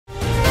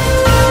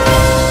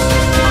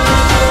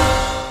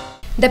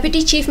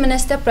Deputy Chief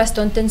Minister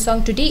Prestone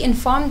Tynsong today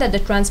informed that the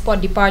Transport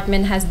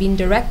Department has been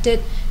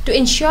directed to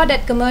ensure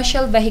that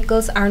commercial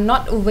vehicles are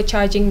not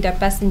overcharging their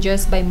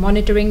passengers by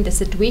monitoring the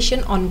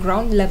situation on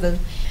ground level.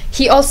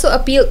 He also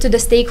appealed to the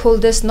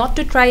stakeholders not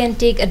to try and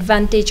take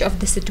advantage of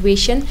the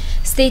situation,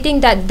 stating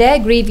that their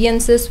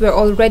grievances were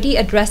already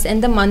addressed in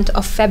the month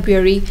of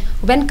February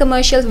when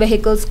commercial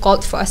vehicles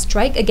called for a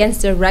strike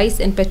against the rise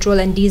in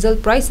petrol and diesel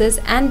prices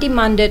and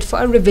demanded for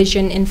a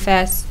revision in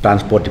fares.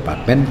 Transport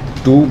Department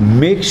to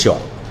make sure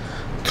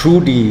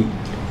through the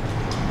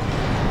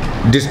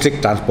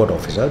district transport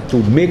officer to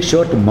make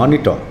sure to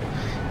monitor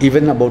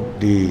even about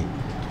the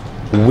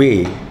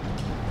way,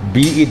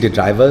 be it the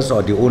drivers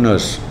or the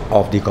owners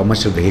of the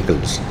commercial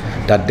vehicles,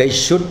 that they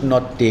should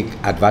not take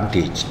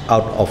advantage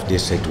out of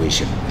this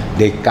situation.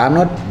 They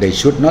cannot, they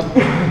should not,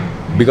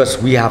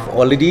 because we have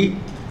already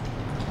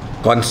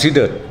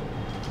considered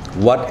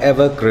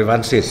whatever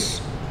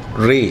grievances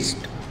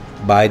raised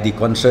by the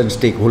concerned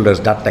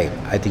stakeholders that time.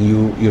 I think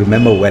you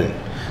remember well.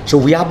 So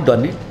we have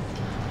done it.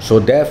 So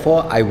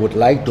therefore, I would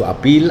like to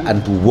appeal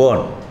and to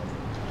warn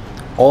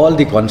all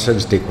the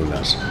concerned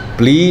stakeholders,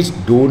 please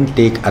don't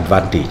take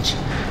advantage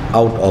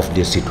out of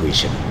this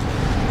situation.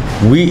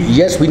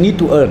 Yes, we need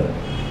to earn,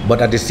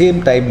 but at the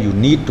same time, you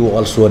need to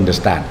also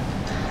understand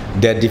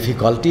the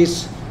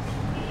difficulties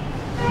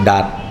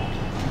that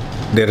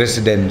the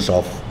residents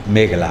of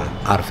Meghalaya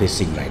are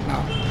facing right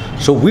now.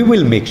 So we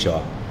will make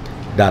sure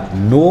that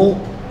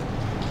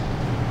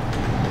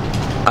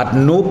at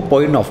no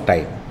point of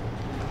time,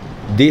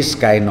 this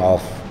kind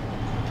of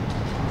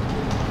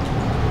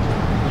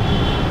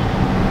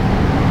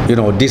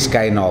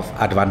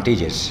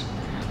advantages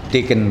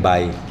taken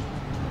by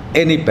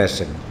any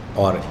person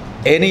or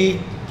any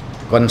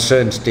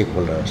concerned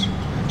stakeholders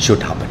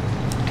should happen.